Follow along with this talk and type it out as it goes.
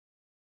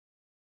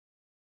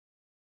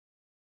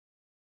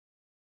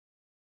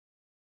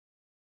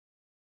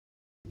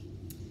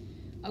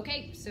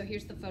Okay, so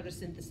here's the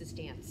photosynthesis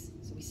dance.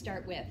 So we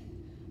start with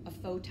a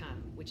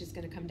photon, which is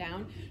going to come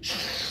down,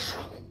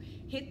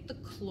 hit the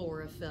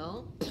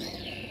chlorophyll,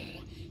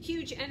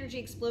 huge energy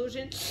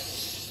explosion.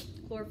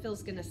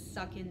 Chlorophyll's going to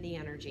suck in the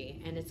energy,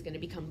 and it's going to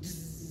become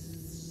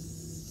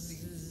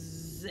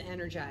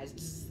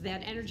energized.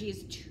 That energy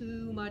is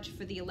too much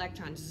for the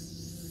electron.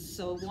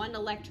 So one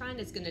electron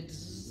is going to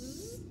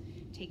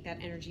take that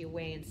energy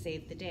away and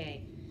save the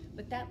day.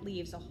 But that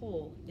leaves a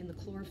hole in the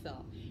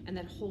chlorophyll, and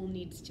that hole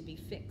needs to be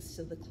fixed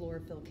so the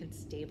chlorophyll can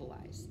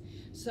stabilize.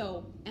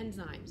 So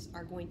enzymes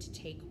are going to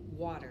take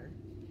water,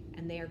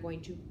 and they are going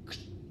to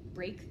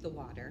break the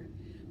water.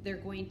 They're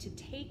going to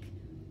take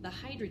the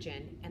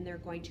hydrogen, and they're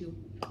going to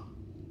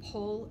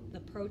pull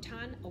the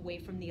proton away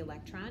from the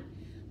electron.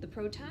 The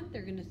proton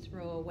they're going to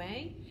throw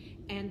away,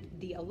 and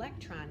the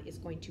electron is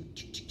going to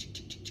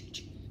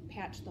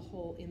patch the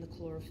hole in the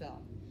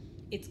chlorophyll.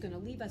 It's going to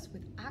leave us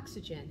with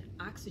oxygen.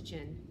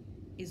 Oxygen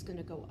is going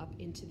to go up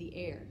into the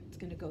air. It's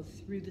going to go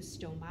through the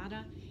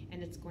stomata,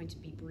 and it's going to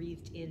be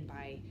breathed in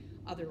by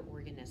other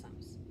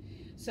organisms.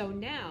 So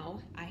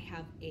now I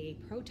have a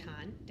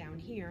proton down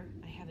here,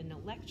 I have an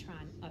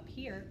electron up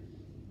here,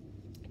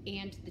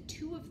 and the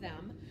two of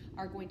them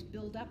are going to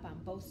build up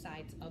on both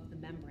sides of the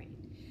membrane.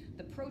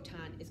 The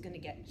proton is going to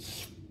get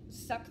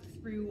sucked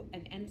through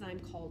an enzyme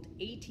called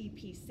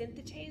ATP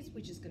synthetase,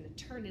 which is going to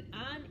turn it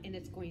on, and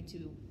it's going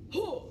to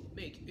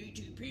make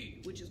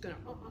ATP, which is going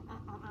to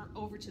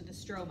over to the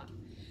stroma.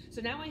 So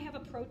now I have a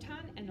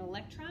proton and an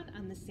electron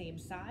on the same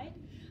side.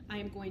 I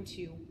am going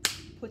to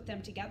put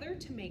them together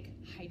to make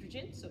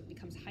hydrogen, so it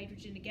becomes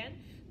hydrogen again.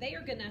 They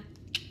are going to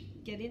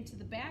get into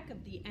the back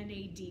of the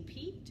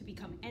NADP to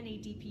become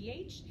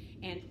NADPH,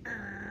 and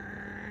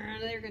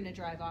they're going to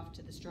drive off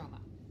to the stroma.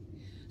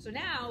 So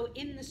now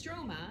in the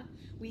stroma,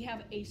 we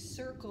have a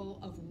circle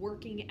of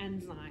working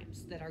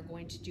enzymes that are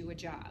going to do a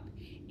job.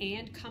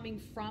 And coming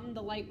from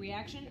the light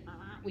reaction,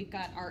 we've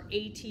got our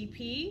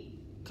ATP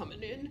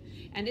coming in,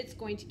 and it's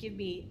going to give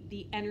me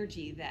the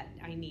energy that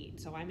I need.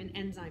 So I'm an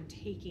enzyme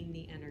taking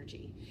the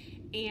energy.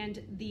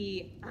 And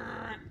the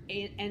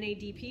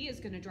NADP is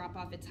going to drop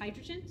off its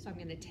hydrogen, so I'm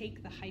going to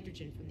take the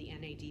hydrogen from the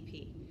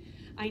NADP.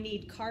 I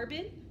need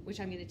carbon, which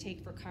I'm going to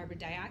take for carbon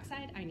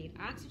dioxide. I need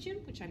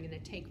oxygen, which I'm going to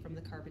take from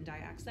the carbon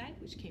dioxide,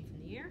 which came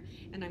from the air,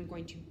 and I'm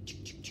going to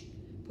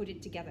put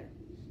it together.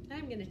 And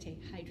I'm going to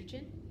take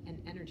hydrogen and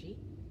energy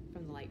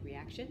from the light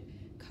reaction,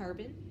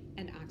 carbon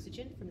and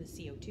oxygen from the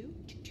CO2.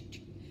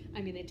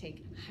 I'm going to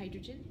take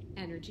hydrogen,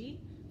 energy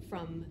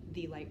from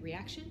the light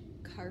reaction,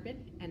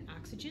 carbon and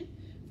oxygen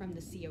from the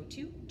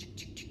CO2,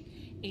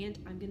 and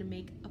I'm going to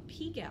make a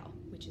P-gal,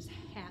 which is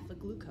half a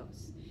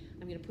glucose.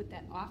 I'm going to put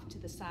that off to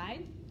the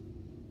side,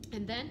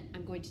 and then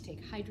I'm going to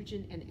take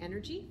hydrogen and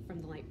energy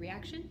from the light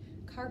reaction,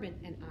 carbon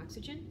and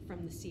oxygen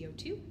from the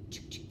CO2.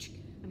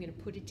 I'm going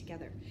to put it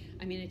together.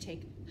 I'm going to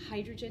take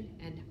hydrogen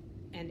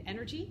and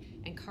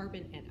energy and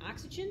carbon and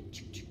oxygen.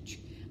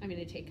 I'm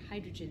going to take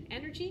hydrogen,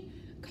 energy,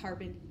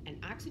 carbon and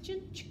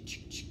oxygen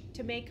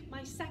to make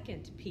my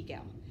second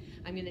P-gal.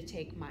 I'm going to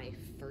take my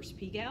first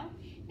P-gal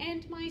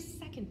and my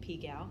second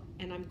P-gal,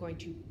 and I'm going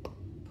to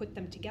put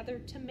them together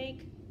to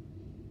make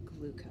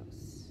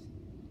glucose.